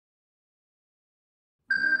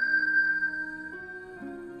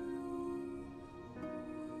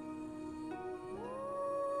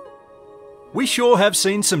We sure have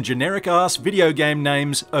seen some generic-ass video game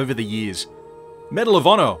names over the years. Medal of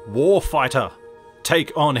Honor, Warfighter,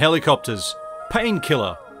 Take on Helicopters,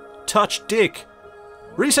 Painkiller, Touch Dick.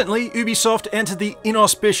 Recently, Ubisoft entered the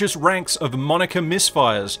inauspicious ranks of moniker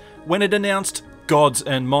misfires when it announced Gods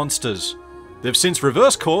and Monsters. They've since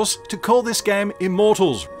reversed course to call this game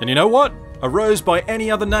Immortals. And you know what? A rose by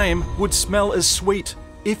any other name would smell as sweet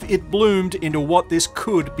if it bloomed into what this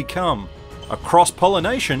could become. A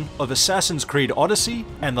cross-pollination of Assassin's Creed Odyssey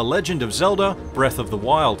and The Legend of Zelda Breath of the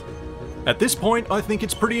Wild. At this point, I think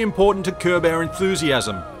it's pretty important to curb our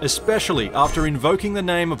enthusiasm, especially after invoking the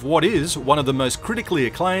name of what is one of the most critically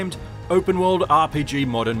acclaimed open-world RPG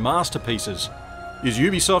modern masterpieces. Is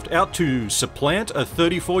Ubisoft out to supplant a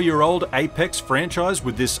 34-year-old Apex franchise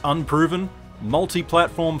with this unproven,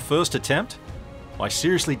 multi-platform first attempt? I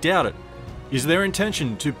seriously doubt it. Is their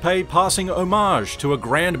intention to pay passing homage to a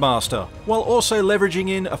grandmaster, while also leveraging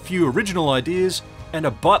in a few original ideas and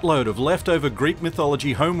a buttload of leftover Greek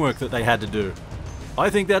mythology homework that they had to do? I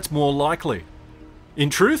think that's more likely. In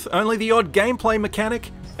truth, only the odd gameplay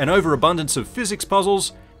mechanic, an overabundance of physics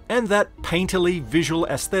puzzles, and that painterly visual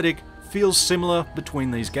aesthetic feels similar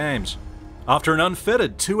between these games. After an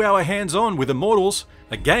unfettered 2-hour hands-on with Immortals,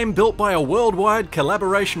 a game built by a worldwide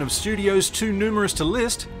collaboration of studios too numerous to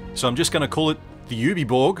list, so I'm just going to call it the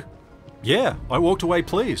Ubiborg, yeah, I walked away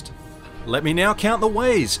pleased. Let me now count the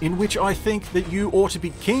ways in which I think that you ought to be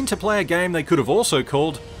keen to play a game they could have also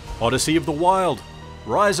called Odyssey of the Wild,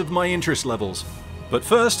 rise of my interest levels. But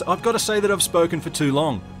first, I've got to say that I've spoken for too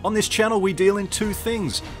long. On this channel we deal in two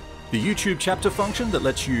things: the YouTube chapter function that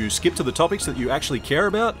lets you skip to the topics that you actually care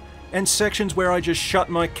about, and sections where I just shut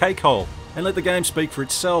my cake hole and let the game speak for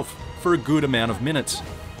itself for a good amount of minutes.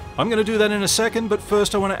 I'm going to do that in a second, but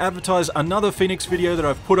first I want to advertise another Fenyx video that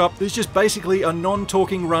I've put up. There's just basically a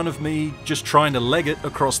non-talking run of me just trying to leg it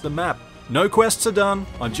across the map. No quests are done,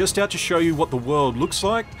 I'm just out to show you what the world looks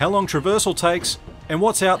like, how long Traversal takes, and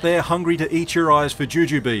what's out there hungry to eat your eyes for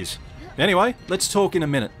jujubes. Anyway, let's talk in a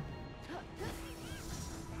minute.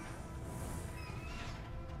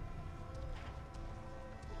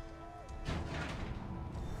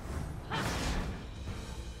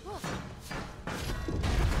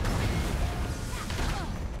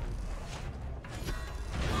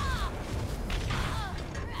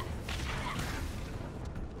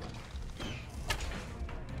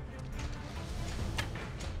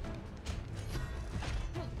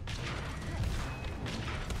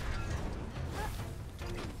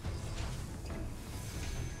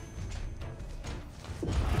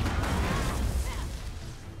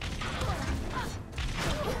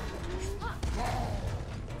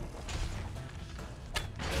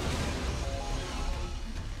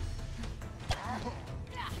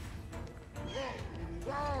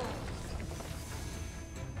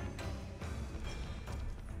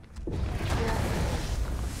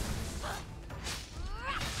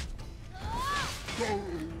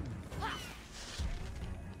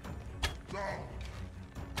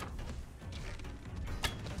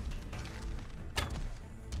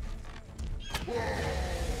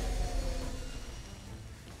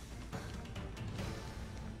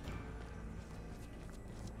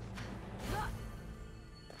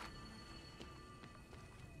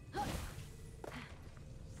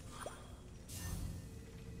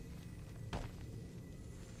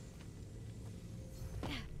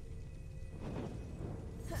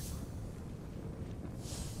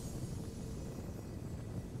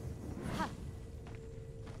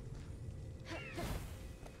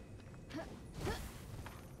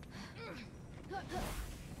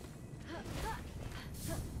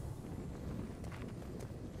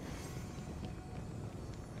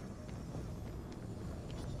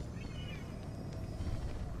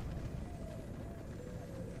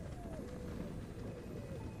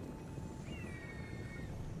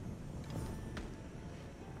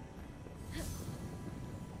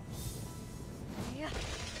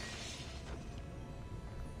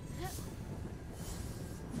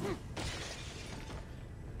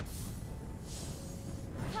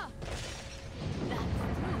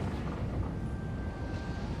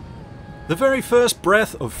 The very first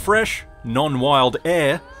breath of fresh, non-wild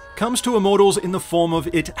air comes to Immortals in the form of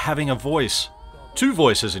it having a voice. Two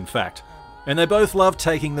voices, in fact, and they both love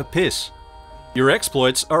taking the piss. Your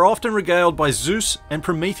exploits are often regaled by Zeus and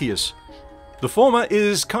Prometheus. The former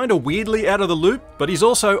is kinda weirdly out of the loop, but he's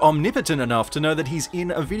also omnipotent enough to know that he's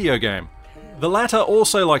in a video game. The latter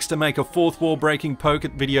also likes to make a fourth wall breaking poke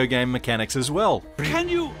at video game mechanics as well.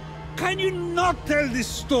 Can you not tell this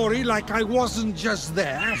story like I wasn't just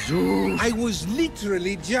there? Zeus. I was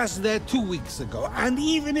literally just there 2 weeks ago, and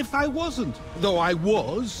even if I wasn't, though I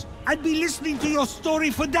was, I'd be listening to your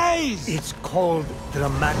story for days! It's called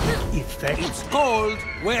dramatic effect. It's called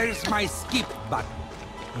Where's My Skip Button?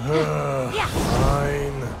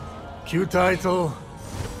 Fine. Cue title.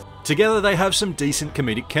 Together they have some decent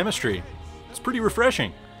comedic chemistry. It's pretty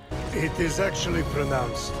refreshing. It is actually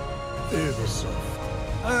pronounced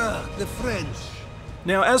Ubisoft. The French.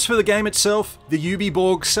 Now, as for the game itself, the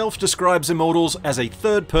Ubiborg self-describes Immortals as a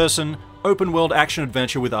third-person, open-world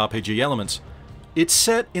action-adventure with RPG elements. It's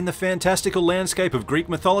set in the fantastical landscape of Greek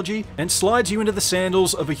mythology and slides you into the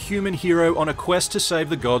sandals of a human hero on a quest to save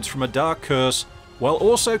the gods from a dark curse, while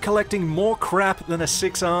also collecting more crap than a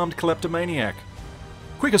six-armed kleptomaniac.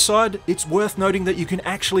 Quick aside, it's worth noting that you can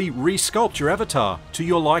actually resculpt your avatar to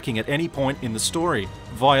your liking at any point in the story,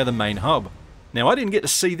 via the main hub. Now, I didn't get to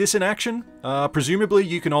see this in action. Presumably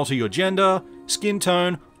you can alter your gender, skin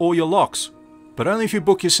tone, or your locks, but only if you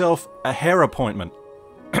book yourself a hair appointment.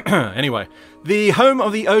 Anyway, the home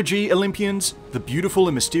of the OG Olympians, the beautiful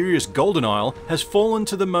and mysterious Golden Isle, has fallen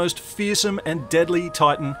to the most fearsome and deadly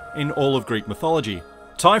titan in all of Greek mythology.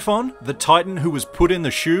 Typhon, the titan who was put in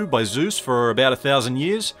the shoe by Zeus for about 1,000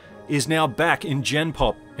 years, is now back in Gen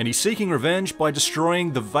Pop, and he's seeking revenge by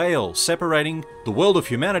destroying the veil separating the world of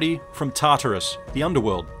humanity from Tartarus, the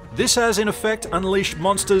underworld. This has in effect unleashed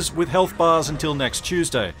monsters with health bars until next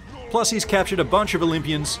Tuesday. Plus he's captured a bunch of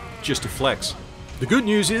Olympians just to flex. The good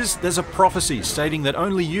news is there's a prophecy stating that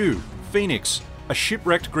only you, Fenyx, a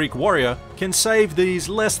shipwrecked Greek warrior, can save these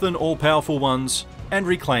less than all-powerful ones and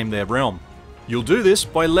reclaim their realm. You'll do this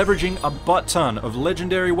by leveraging a butt-ton of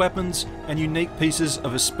legendary weapons and unique pieces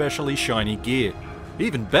of especially shiny gear.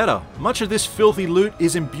 Even better, much of this filthy loot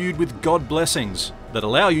is imbued with god blessings that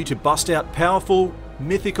allow you to bust out powerful,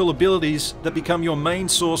 mythical abilities that become your main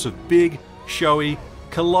source of big, showy,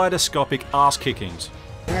 kaleidoscopic ass-kickings.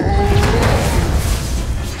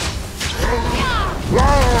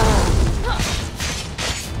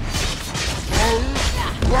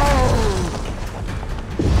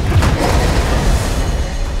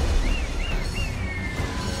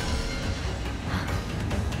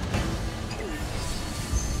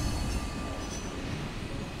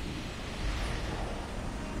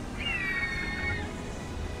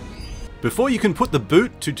 Before you can put the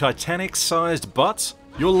boot to Titanic-sized butts,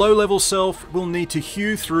 your low-level self will need to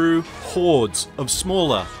hew through hordes of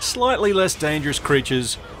smaller, slightly less dangerous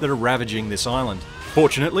creatures that are ravaging this island.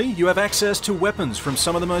 Fortunately, you have access to weapons from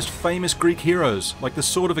some of the most famous Greek heroes, like the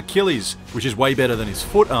Sword of Achilles, which is way better than his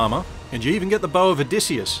foot armor, and you even get the Bow of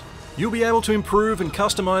Odysseus. You'll be able to improve and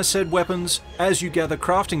customize said weapons as you gather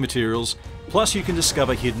crafting materials, plus you can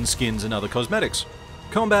discover hidden skins and other cosmetics.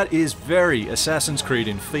 Combat is very Assassin's Creed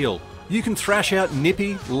in feel. You can thrash out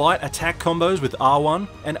nippy, light attack combos with R1,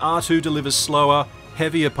 and R2 delivers slower,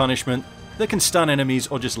 heavier punishment that can stun enemies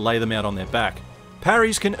or just lay them out on their back.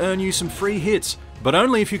 Parries can earn you some free hits, but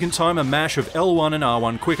only if you can time a mash of L1 and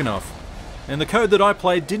R1 quick enough. And the code that I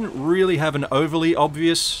played didn't really have an overly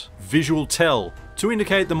obvious visual tell to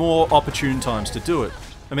indicate the more opportune times to do it.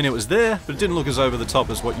 I mean, it was there, but it didn't look as over the top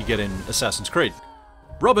as what you get in Assassin's Creed.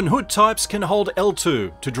 Robin Hood types can hold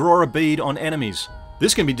L2 to draw a bead on enemies.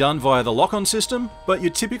 This can be done via the lock-on system, but you're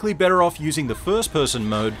typically better off using the first-person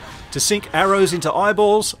mode to sink arrows into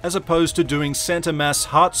eyeballs as opposed to doing center mass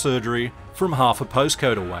heart surgery from half a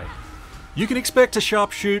postcode away. You can expect to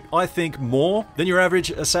sharpshoot, I think, more than your average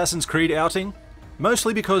Assassin's Creed outing,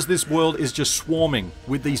 mostly because this world is just swarming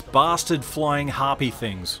with these bastard flying harpy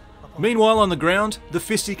things. Meanwhile on the ground, the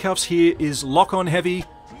fisticuffs here is lock-on heavy,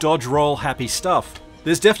 dodge roll happy stuff.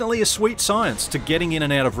 There's definitely a sweet science to getting in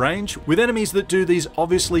and out of range with enemies that do these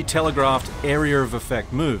obviously telegraphed area of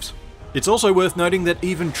effect moves. It's also worth noting that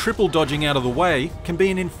even triple dodging out of the way can be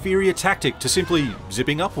an inferior tactic to simply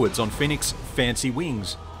zipping upwards on Fenyx's fancy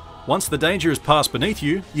wings. Once the danger is passed beneath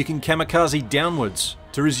you, you can kamikaze downwards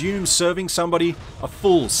to resume serving somebody a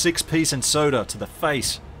full 6-piece and soda to the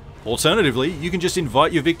face. Alternatively, you can just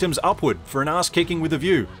invite your victims upward for an ass-kicking with a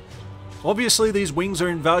view. Obviously these wings are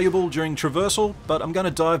invaluable during Traversal, but I'm going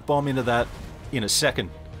to dive bomb into that in a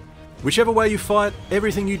second. Whichever way you fight,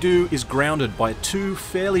 everything you do is grounded by 2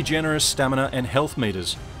 fairly generous stamina and health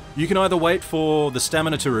meters. You can either wait for the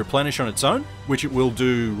stamina to replenish on its own, which it will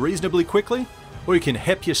do reasonably quickly, or you can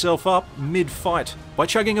hep yourself up mid-fight by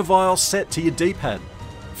chugging a vial set to your D-pad.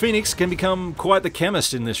 Fenyx can become quite the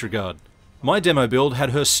chemist in this regard. My demo build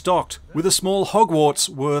had her stocked with a small Hogwarts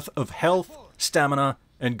worth of health, stamina,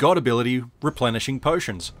 and god ability replenishing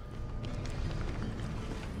potions.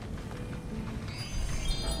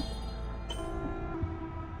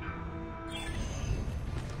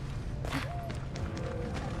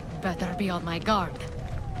 Better be on my guard.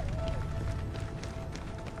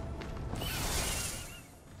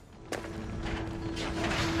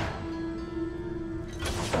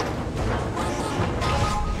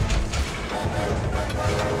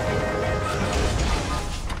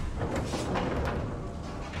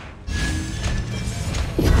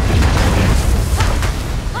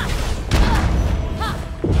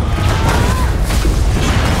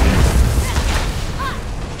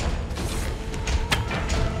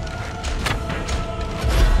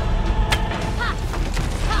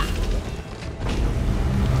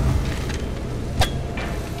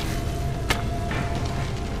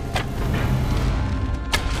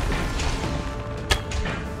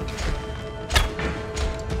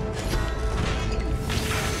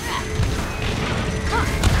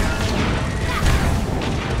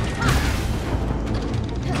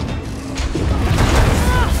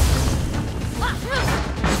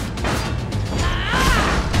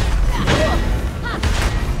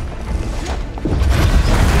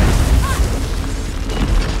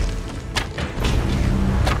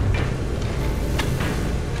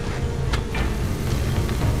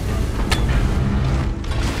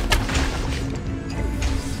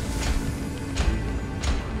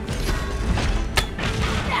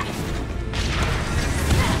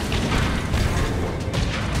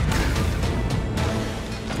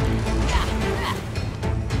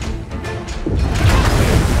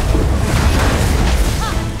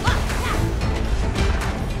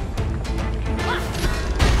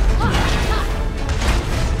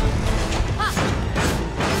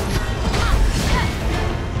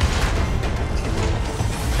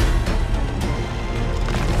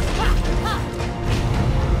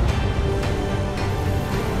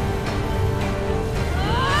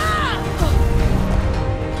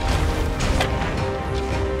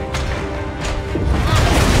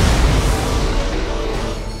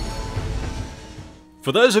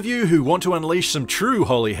 For those of you who want to unleash some true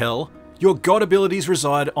holy hell, your god abilities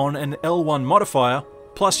reside on an L1 modifier,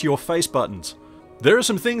 plus your face buttons. There are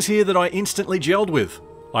some things here that I instantly gelled with.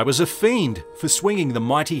 I was a fiend for swinging the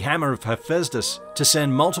mighty hammer of Hephaestus to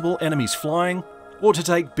send multiple enemies flying, or to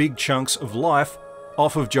take big chunks of life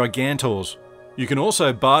off of Gigantors. You can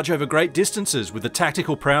also barge over great distances with the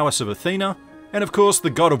tactical prowess of Athena, and of course the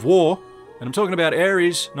god of war, and I'm talking about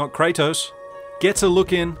Ares, not Kratos, gets a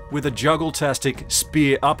look in with a juggle-tastic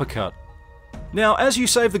spear uppercut. Now, as you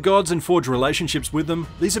save the gods and forge relationships with them,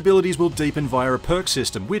 these abilities will deepen via a perk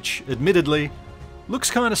system, which, admittedly, looks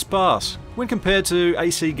kinda sparse when compared to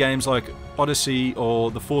AC games like Odyssey or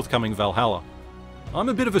the forthcoming Valhalla. I'm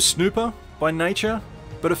a bit of a snooper by nature,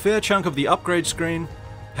 but a fair chunk of the upgrade screen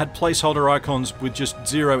had placeholder icons with just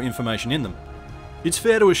zero information in them. It's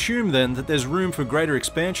fair to assume then that there's room for greater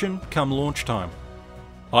expansion come launch time.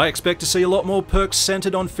 I expect to see a lot more perks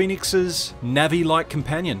centered on Fenyx's Navi-like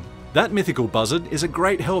companion. That mythical buzzard is a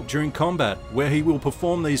great help during combat, where he will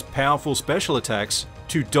perform these powerful special attacks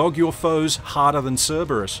to dog your foes harder than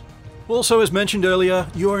Cerberus. Also, as mentioned earlier,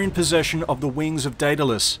 you are in possession of the wings of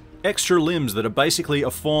Daedalus, extra limbs that are basically a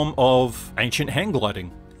form of ancient hang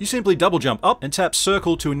gliding. You simply double jump up and tap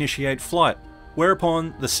circle to initiate flight,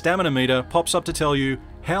 whereupon the stamina meter pops up to tell you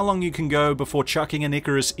how long you can go before chucking an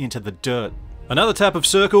Icarus into the dirt. Another tap of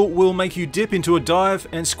circle will make you dip into a dive,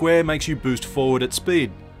 and square makes you boost forward at speed.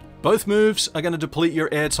 Both moves are going to deplete your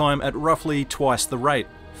airtime at roughly twice the rate.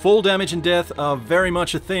 Fall damage and death are very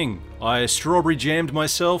much a thing. I strawberry jammed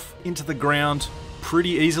myself into the ground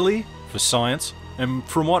pretty easily, for science, and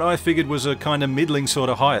from what I figured was a kind of middling sort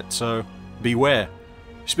of height, so beware.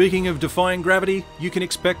 Speaking of defying gravity, you can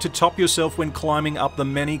expect to top yourself when climbing up the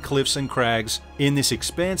many cliffs and crags in this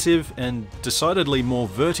expansive and decidedly more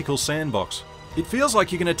vertical sandbox. It feels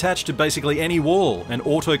like you can attach to basically any wall and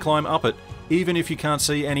auto-climb up it, even if you can't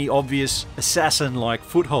see any obvious assassin-like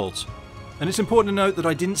footholds. And it's important to note that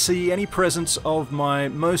I didn't see any presence of my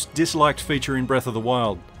most disliked feature in Breath of the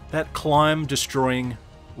Wild, that climb-destroying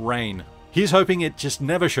rain. Here's hoping it just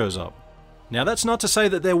never shows up. Now that's not to say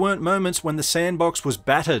that there weren't moments when the sandbox was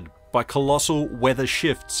battered by colossal weather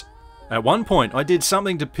shifts. At one point I did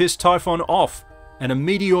something to piss Typhon off, and a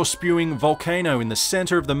meteor-spewing volcano in the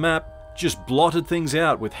center of the map just blotted things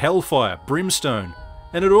out with hellfire, brimstone,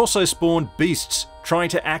 and it also spawned beasts trying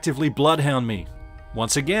to actively bloodhound me.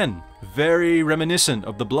 Once again, very reminiscent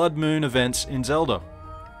of the Blood Moon events in Zelda.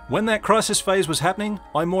 When that crisis phase was happening,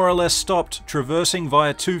 I more or less stopped traversing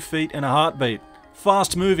via 2 feet and a heartbeat.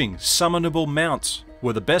 Fast-moving, summonable mounts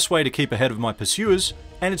were the best way to keep ahead of my pursuers,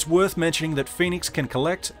 and it's worth mentioning that Fenyx can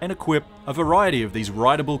collect and equip a variety of these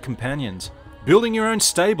rideable companions. Building your own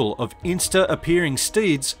stable of insta-appearing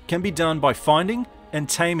steeds can be done by finding and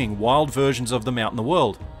taming wild versions of them out in the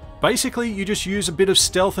world. Basically, you just use a bit of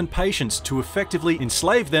stealth and patience to effectively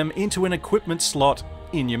enslave them into an equipment slot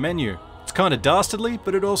in your menu. It's kinda dastardly,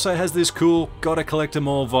 but it also has this cool gotta collect 'em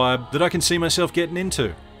all vibe that I can see myself getting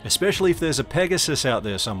into, especially if there's a Pegasus out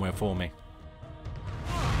there somewhere for me.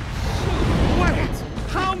 Wait!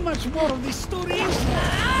 How much more of this story is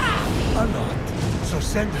there? A lot. So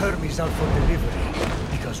send Hermes out for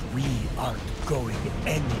delivery, because we aren't going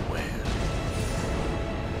anywhere.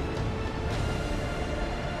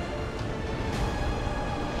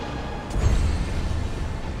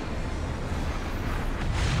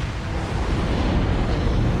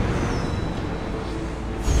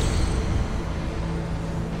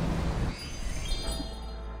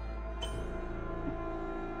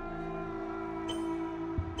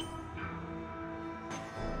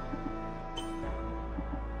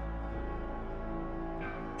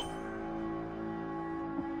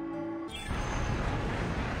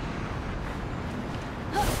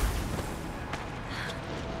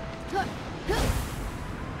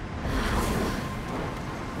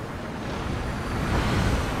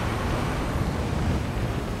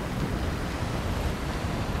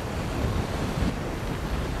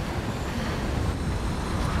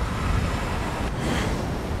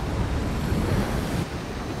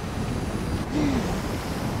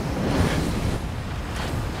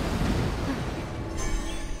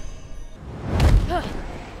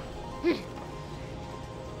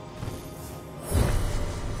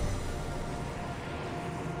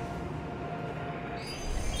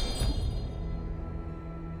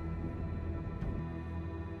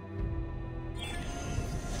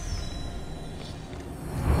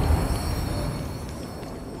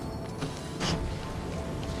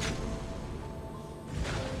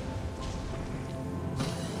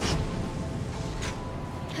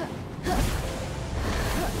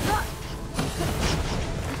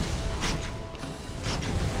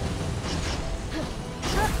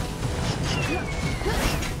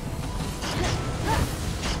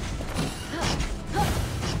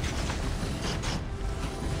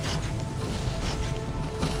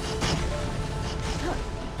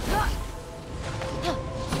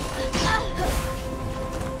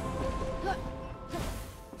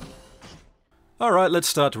 Alright, let's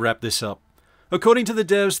start to wrap this up. According to the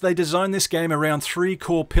devs, they designed this game around 3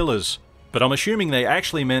 core pillars, but I'm assuming they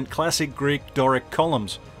actually meant classic Greek Doric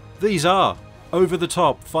columns. These are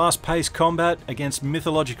over-the-top, fast-paced combat against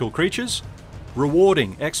mythological creatures,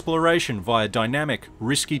 rewarding exploration via dynamic,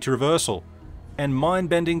 risky traversal, and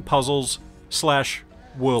mind-bending puzzles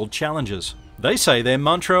 / world challenges. They say their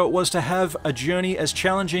mantra was to have a journey as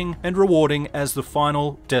challenging and rewarding as the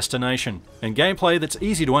final destination, and gameplay that's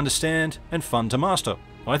easy to understand and fun to master.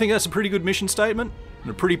 I think that's a pretty good mission statement,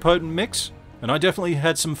 and a pretty potent mix, and I definitely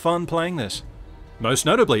had some fun playing this. Most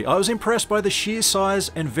notably, I was impressed by the sheer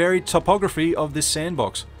size and varied topography of this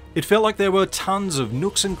sandbox. It felt like there were tons of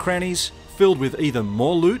nooks and crannies filled with either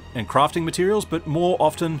more loot and crafting materials, but more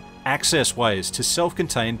often access ways to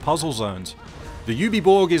self-contained puzzle zones. The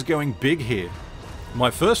Ubiborg is going big here. My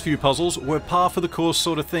first few puzzles were par for the course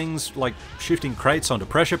sort of things like shifting crates onto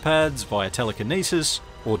pressure pads via telekinesis,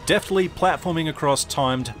 or deftly platforming across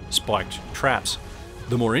timed, spiked traps.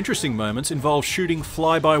 The more interesting moments involve shooting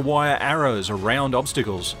fly-by-wire arrows around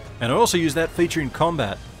obstacles, and I also use that feature in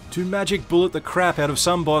combat to magic bullet the crap out of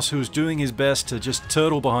some boss who's doing his best to just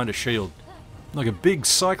turtle behind a shield. Like a big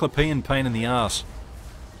cyclopean pain in the ass.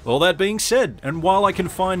 All that being said, and while I can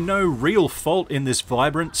find no real fault in this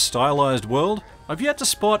vibrant, stylized world, I've yet to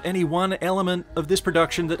spot any one element of this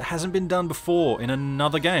production that hasn't been done before in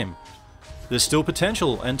another game. There's still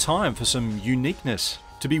potential and time for some uniqueness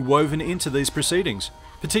to be woven into these proceedings,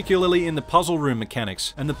 particularly in the puzzle room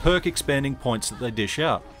mechanics and the perk expanding points that they dish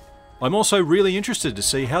out. I'm also really interested to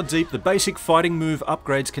see how deep the basic fighting move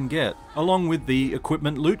upgrades can get, along with the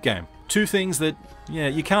equipment loot game. Two things that,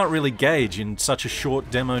 you can't really gauge in such a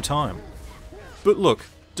short demo time. But look,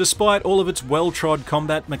 despite all of its well-trod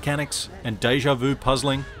combat mechanics and deja vu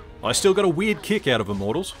puzzling, I still got a weird kick out of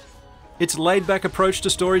Immortals. Its laid-back approach to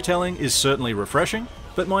storytelling is certainly refreshing,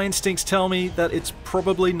 but my instincts tell me that it's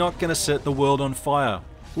probably not going to set the world on fire,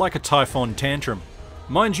 like a Typhon tantrum.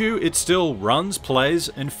 Mind you, it still runs, plays,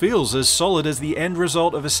 and feels as solid as the end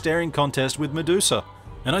result of a staring contest with Medusa.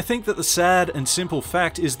 And I think that the sad and simple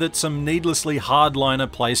fact is that some needlessly hardliner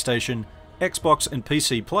PlayStation, Xbox and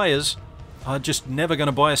PC players are just never going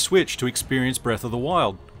to buy a Switch to experience Breath of the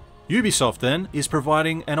Wild. Ubisoft then is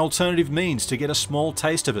providing an alternative means to get a small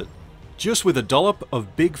taste of it, just with a dollop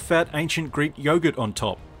of big fat ancient Greek yogurt on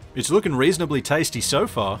top. It's looking reasonably tasty so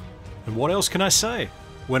far, and what else can I say?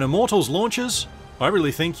 When Immortals launches, I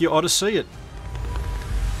really think you ought to see it.